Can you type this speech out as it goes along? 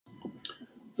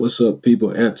What's up,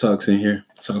 people? Air Talks in here,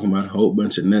 talking about a whole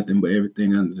bunch of nothing but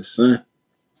everything under the sun.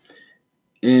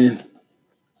 And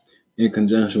in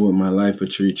conjunction with my Life a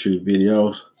Tree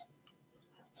videos,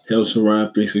 Health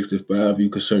Surround 365,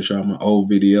 you can search out my old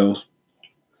videos.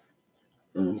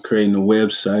 Creating a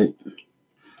website.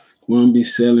 We're going to be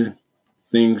selling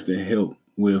things that help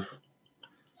with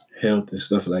health and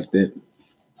stuff like that.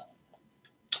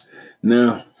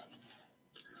 Now,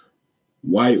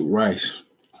 white rice.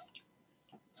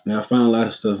 Now, I found a lot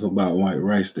of stuff about white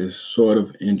rice that's sort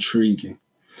of intriguing.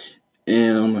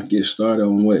 And I'm going to get started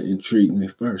on what intrigued me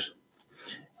first.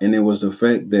 And it was the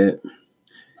fact that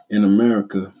in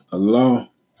America, a law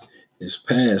is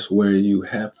passed where you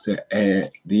have to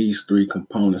add these three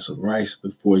components of rice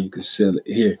before you can sell it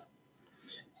here.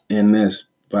 And that's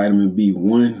vitamin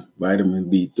B1, vitamin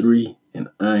B3, and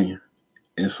iron.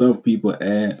 And some people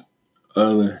add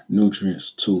other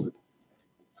nutrients to it.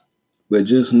 But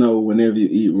just know whenever you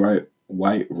eat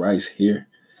white rice here,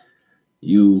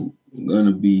 you're going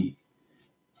to be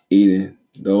eating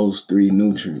those three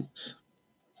nutrients.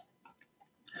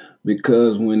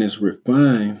 Because when it's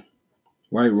refined,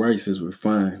 white rice is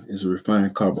refined. It's a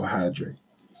refined carbohydrate.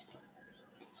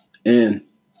 And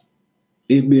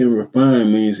it being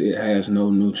refined means it has no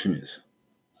nutrients,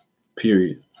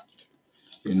 period.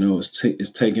 You know,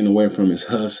 it's taken away from its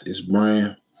husk, its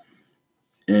bran,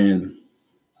 and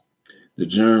the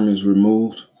germ is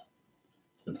removed,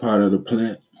 the part of the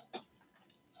plant.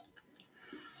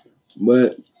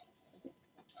 But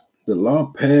the law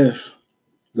passed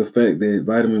the fact that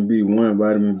vitamin B1,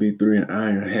 vitamin B3, and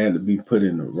iron had to be put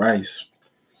in the rice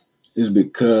is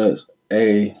because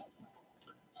a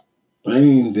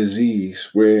plain disease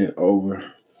spread over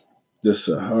the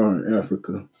Saharan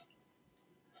Africa.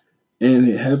 And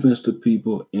it happens to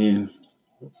people in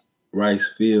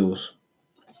rice fields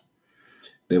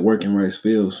that work in rice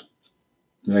fields,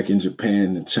 like in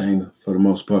Japan and China for the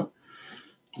most part.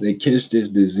 They catch this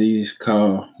disease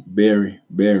called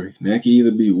beriberi. Now, it can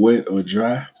either be wet or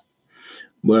dry,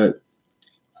 but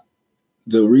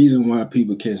the reason why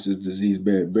people catch this disease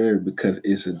beriberi because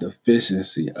it's a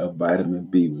deficiency of vitamin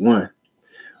B1.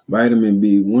 Vitamin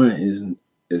B1 is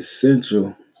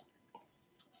essential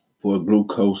for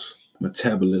glucose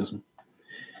metabolism.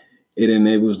 It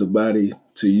enables the body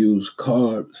to use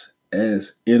carbs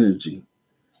as energy.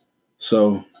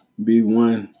 So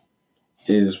B1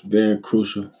 is very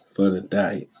crucial for the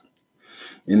diet.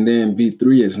 And then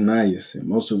B3 is niacin.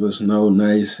 Most of us know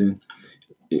niacin.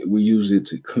 We use it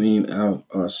to clean out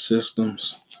our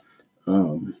systems.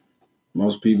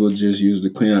 Most people just use to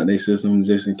clean out their system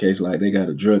just in case like they got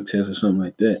a drug test or something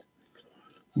like that.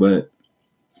 But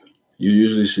you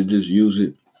usually should just use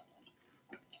it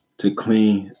to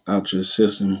clean out your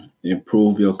system,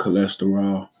 improve your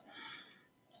cholesterol,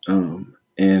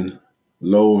 and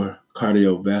lower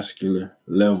cardiovascular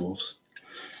levels,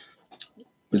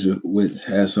 which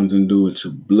has something to do with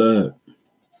your blood.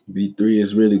 B3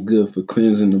 is really good for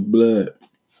cleansing the blood.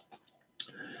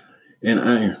 And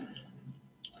iron.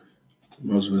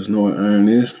 Most of us know what iron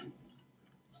is.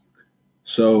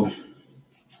 So,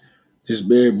 this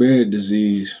beriberi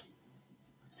disease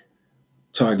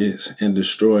targets and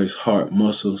destroys heart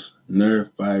muscles,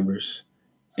 nerve fibers,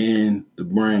 and the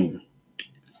brain.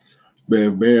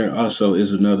 Beriberi also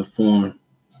is another form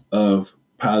of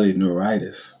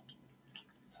polyneuritis.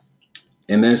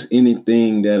 And that's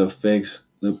anything that affects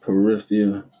the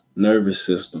peripheral nervous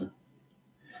system.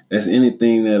 That's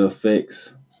anything that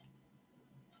affects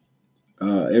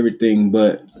everything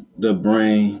but the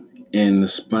brain and the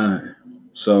spine.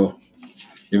 So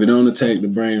if it don't attack the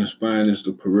brain and spine, it's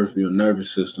the peripheral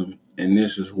nervous system. And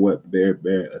this is what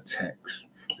beriberi attacks.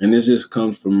 And this just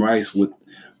comes from rice.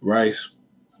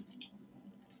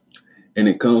 And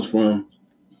it comes from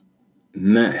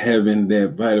not having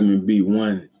that vitamin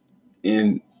B1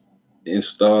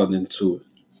 installed into it.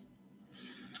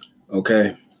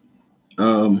 Okay.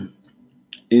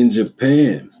 In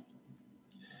Japan,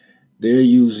 they're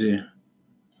using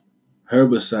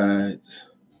herbicides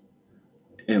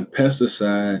and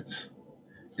pesticides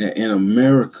that in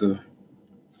America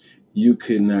you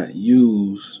could not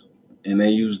use, and they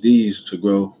use these to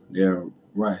grow their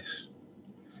rice.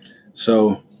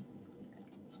 So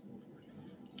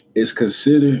it's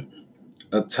considered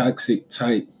a toxic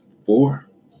type 4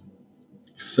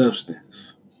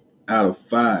 substance out of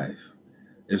 5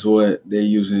 is what they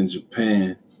use in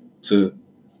Japan to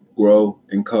grow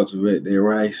and cultivate their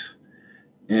rice.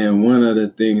 And one of the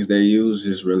things they use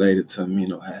is related to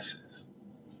amino acids.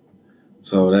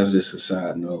 So that's just a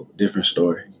side note, different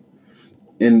story.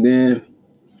 And then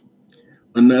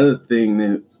another thing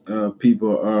that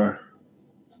people are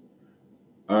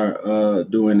are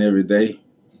doing every day.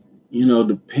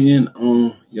 Depend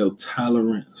on your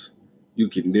tolerance. You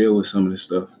can deal with some of this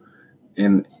stuff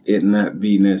and it not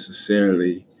be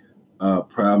necessarily a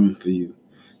problem for you.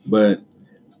 But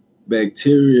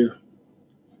bacteria,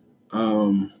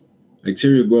 um,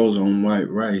 bacteria grows on white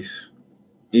rice,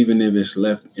 even if it's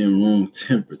left in room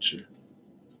temperature.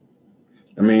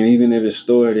 I mean, even if it's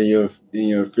stored in your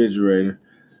refrigerator,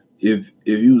 if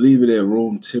you leave it at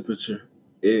room temperature,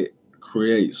 it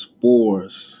creates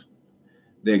spores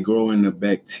that grow in the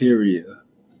bacteria,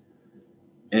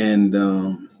 and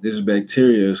this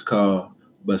bacteria is called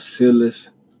Bacillus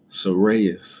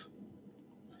cereus,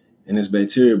 and this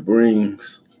bacteria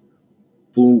brings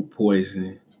food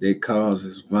poisoning that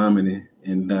causes vomiting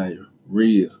and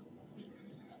diarrhea,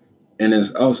 and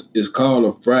it's called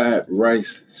a fried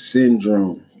rice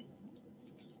syndrome.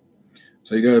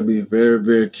 So you gotta be very,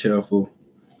 very careful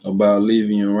about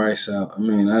leaving your rice out. I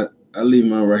mean, I leave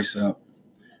my rice out,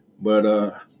 but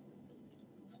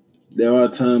there are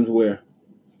times where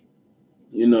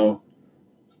you know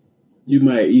you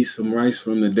might eat some rice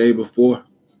from the day before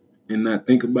and not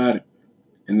think about it,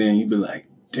 and then you be like,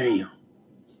 damn,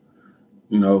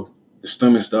 the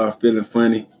stomach start feeling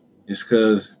funny. It's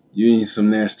because you eat some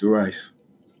nasty rice.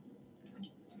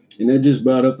 And that just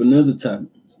brought up another topic.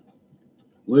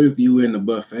 What if you in a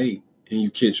buffet and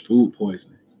you catch food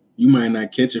poisoning? You might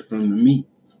not catch it from the meat.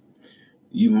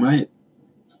 You might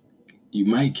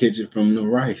catch it from the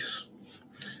rice.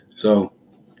 So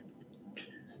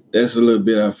that's a little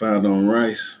bit I found on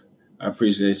rice. I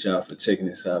appreciate y'all for checking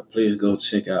this out. Please go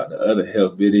check out the other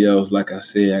health videos. Like I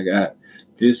said, I got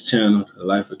this channel, The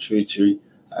Life of Tree Tree.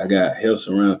 I got Health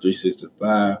Surround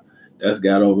 365. That's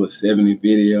got over 70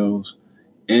 videos.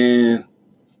 And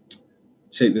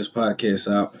check this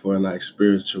podcast out for like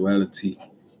spirituality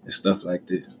and stuff like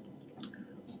this.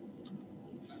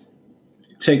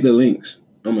 Check the links.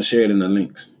 I'm going to share it in the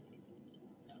links.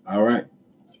 All right.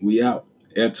 We out.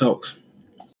 Air Talks.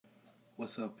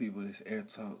 What's up, people? This Air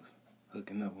Talks.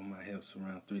 Hooking up with my Health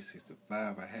Surround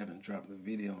 365. I haven't dropped a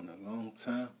video in a long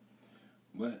time,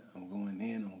 but I'm going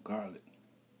in on garlic.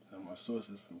 My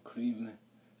sources from Cleveland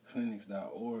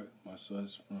Clinics.org. My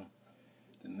sources from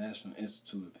the National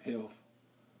Institute of Health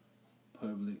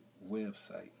public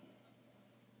website.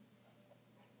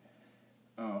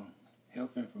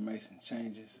 Health information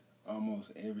changes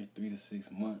almost every 3 to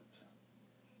 6 months.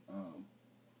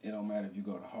 It don't matter if you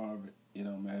go to Harvard. It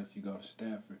don't matter if you go to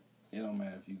Stanford. It don't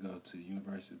matter if you go to the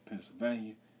University of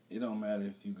Pennsylvania. It don't matter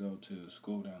if you go to the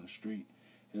school down the street.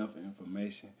 Health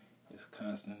information is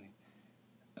constantly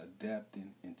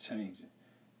adapting and changing.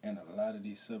 And a lot of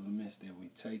these supplements that we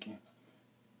taking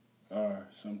are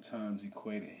sometimes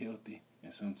equated healthy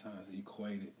and sometimes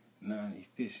equated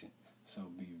non-efficient. So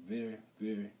be very,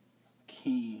 very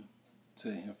keen to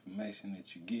the information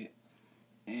that you get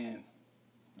and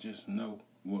just know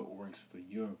what works for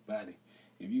your body.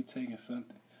 If you taking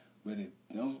something but it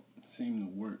don't seem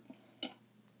to work,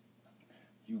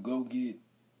 you go get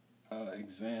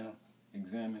examined,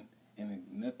 and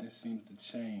nothing seems to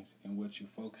change in what you're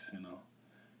focusing on.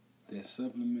 That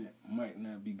supplement might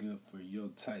not be good for your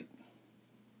type.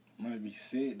 It might be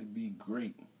said to be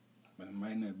great, but it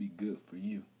might not be good for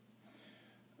you.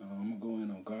 I'm going to go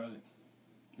in on garlic.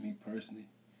 Me personally,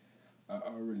 I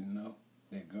already know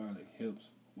that garlic helps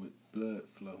with blood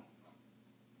flow.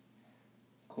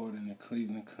 According to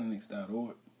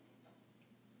ClevelandClinics.org,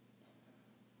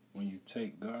 when you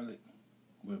take garlic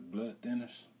with blood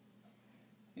thinners,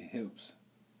 it helps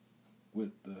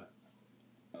with the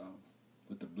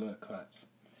blood clots,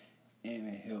 and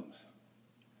it helps.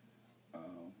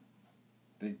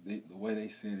 The way they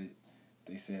said it,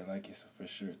 they said like it's a for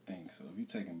sure thing. So if you're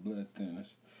taking blood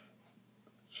thinners,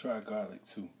 try garlic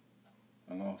too,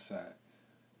 alongside.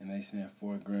 And they saying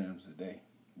 4 grams a day.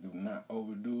 Do not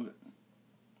overdo it,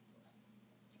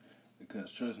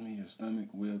 because trust me, your stomach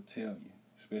will tell you.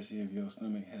 Especially if your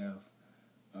stomach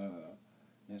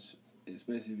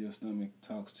especially if your stomach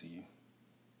talks to you,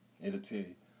 it'll tell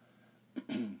you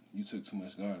you took too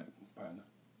much garlic, partner.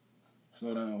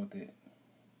 Slow down with that.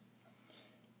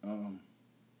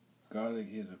 Garlic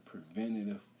is a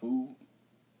preventative food,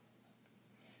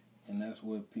 and that's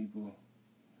what people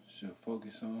should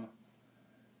focus on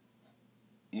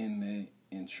in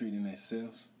treating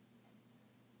themselves.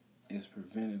 Is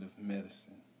preventative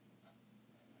medicine.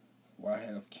 Why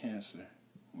have cancer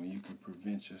when you can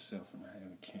prevent yourself from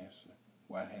having cancer?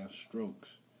 Why have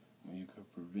strokes when you can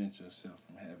prevent yourself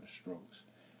from having strokes?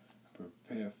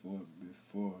 Prepare for it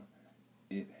before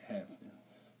it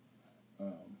happens.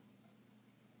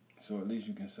 So at least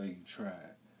you can say you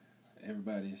tried.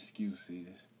 Everybody's excuse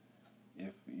is,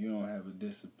 if you don't have a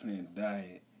disciplined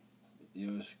diet,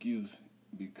 your excuse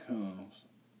becomes,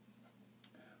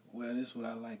 well, this is what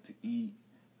I like to eat.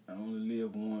 I only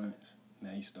live once.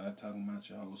 Now you start talking about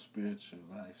your whole spiritual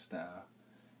lifestyle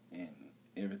and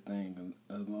everything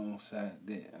alongside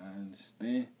that. I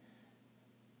understand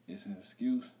it's an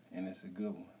excuse and it's a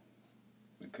good one.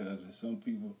 Because there's some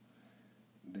people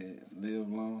that live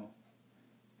long,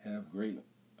 have great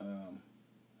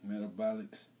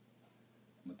metabolics,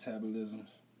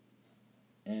 metabolisms,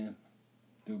 and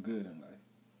do good in life.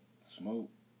 Smoke,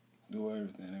 do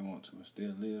everything they want to, and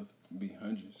still live, be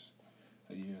hundreds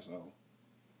of years old.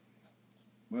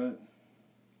 But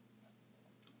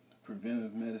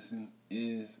preventive medicine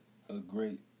is a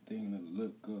great thing to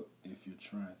look up if you're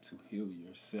trying to heal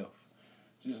yourself.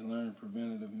 Just learn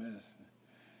preventative medicine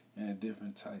and the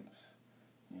different types.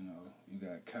 You know, you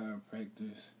got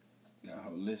chiropractors, you got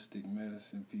holistic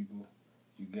medicine people,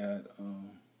 you got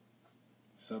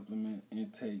supplement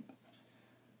intake,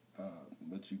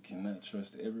 but you cannot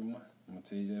trust everyone. I'm going to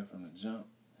tell you that from the jump,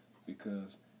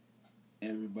 because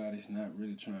everybody's not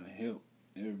really trying to help.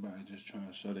 Everybody just trying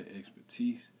to show their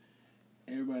expertise.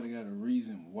 Everybody got a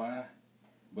reason why,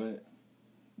 but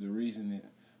the reason it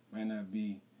might not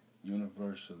be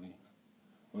universally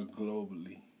or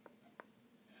globally,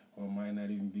 or might not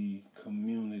even be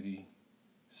community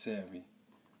savvy.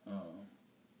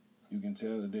 You can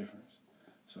tell the difference.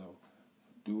 So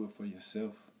do it for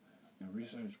yourself and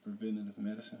research preventative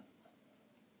medicine.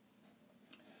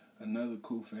 Another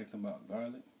cool fact about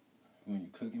garlic, when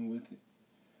you're cooking with it,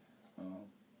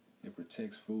 it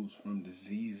protects foods from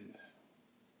diseases.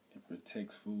 It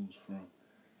protects foods from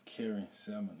carrying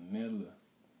salmonella.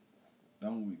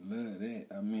 Don't we love that?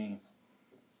 I mean,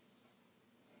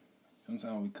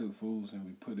 sometimes we cook foods and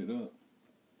we put it up.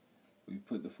 We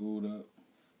put the food up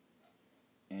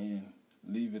and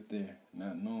leave it there,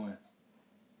 not knowing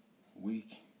we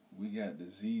got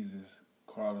diseases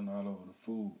crawling all over the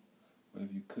food. But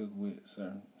if you cook with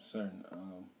certain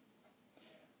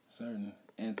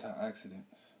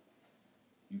antioxidants,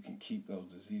 you can keep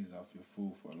those diseases off your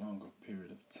food for a longer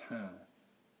period of time,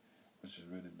 which is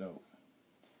really dope.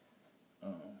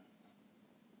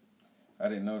 I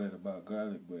didn't know that about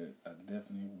garlic, but I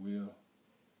definitely will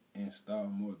install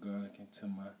more garlic into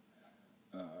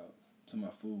my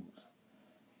foods.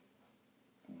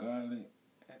 Garlic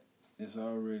is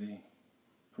already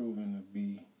proven to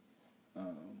be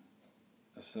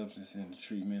a substance in the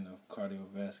treatment of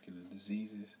cardiovascular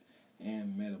diseases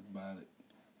and metabolic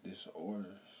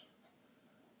disorders.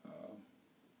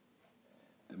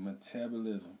 The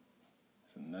metabolism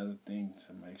is another thing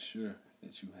to make sure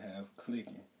that you have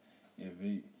clicking. If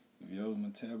your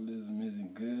metabolism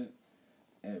isn't good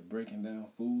at breaking down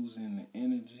foods and the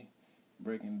energy,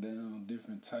 breaking down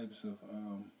different types of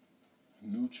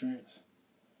nutrients,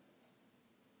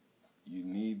 you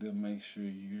need to make sure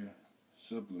you're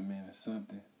supplementing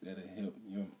something that'll help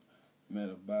your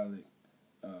metabolic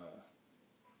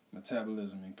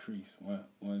metabolism increase.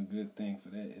 One good thing for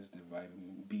that is the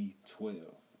vitamin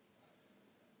B12.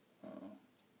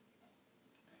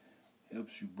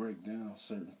 Helps you break down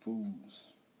certain foods,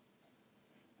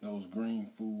 those green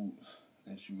foods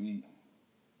that you eat,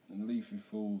 and leafy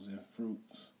foods and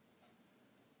fruits.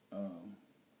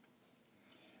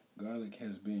 Garlic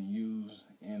has been used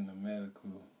in the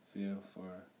medical field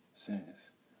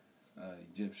since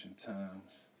Egyptian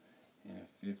times. In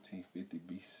 1550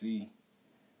 BC,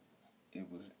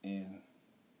 it's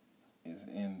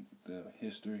in the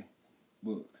history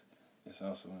books. It's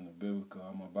also in the biblical.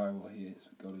 All my Bible heads,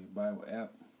 go to your Bible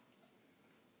app,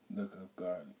 look up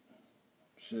garlic.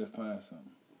 Should find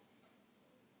something.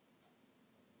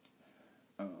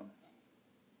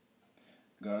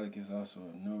 Garlic is also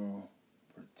a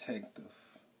neuroprotective.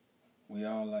 We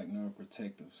all like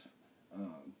neuroprotectives.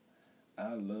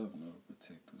 I love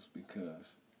neuroprotectives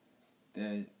because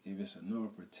that if it's a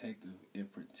neuroprotective,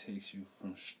 it protects you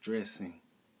from stressing.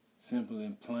 Simple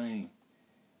and plain.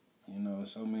 You know,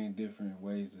 so many different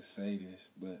ways to say this,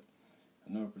 but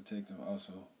a neuroprotective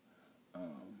also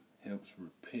helps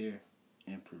repair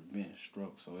and prevent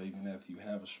stroke. So even after you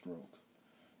have a stroke,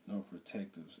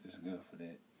 neuroprotectives is good for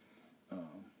that.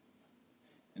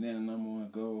 And then the number one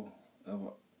goal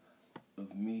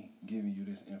of me giving you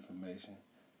this information,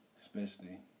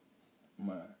 especially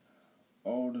my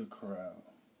older crowd,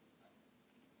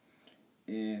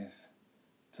 is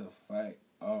to fight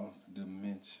off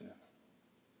dementia.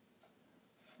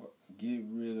 Get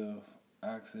rid of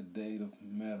oxidative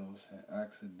metals and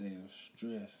oxidative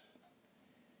stress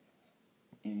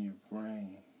in your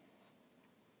brain.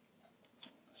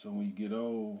 So when you get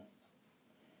old,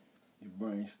 your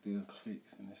brain still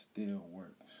clicks and it still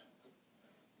works.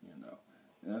 you know.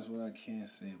 And that's what I can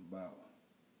say about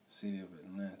city of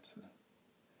Atlanta.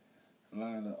 A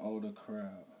lot of the older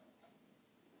crowd,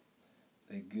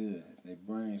 they good. Their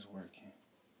brains working.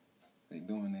 They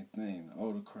doing their thing. The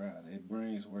older crowd, their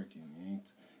brains working.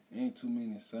 Ain't too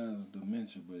many signs of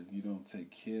dementia, but if you don't take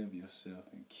care of yourself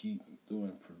and keep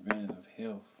doing preventative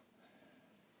health,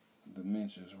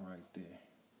 dementia's right there.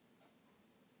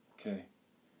 Okay?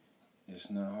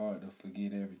 It's not hard to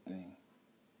forget everything.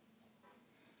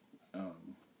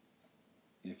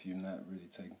 If you're not really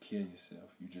taking care of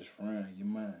yourself, you just frying your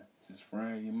mind. Just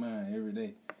frying your mind every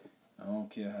day. I don't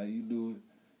care how you do it.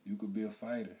 You could be a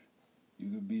fighter. You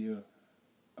could be a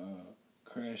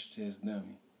crash test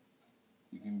dummy.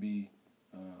 You can be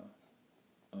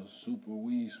a super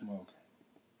weed smoker.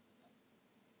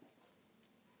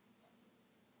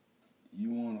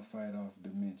 You want to fight off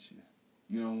dementia.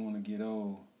 You don't want to get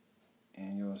old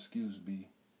and your excuse be,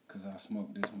 because I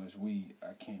smoked this much weed,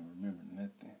 I can't remember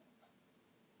nothing.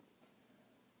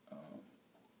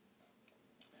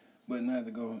 But not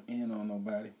to go in on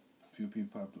nobody. A few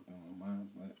people popped up in my mind,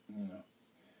 but,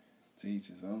 to each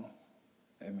his own.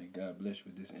 And may God bless you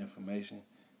with this information,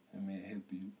 and may it help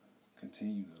you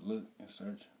continue to look and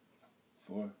search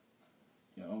for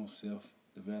your own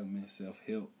self-development,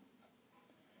 self-help.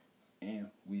 And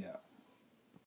we out.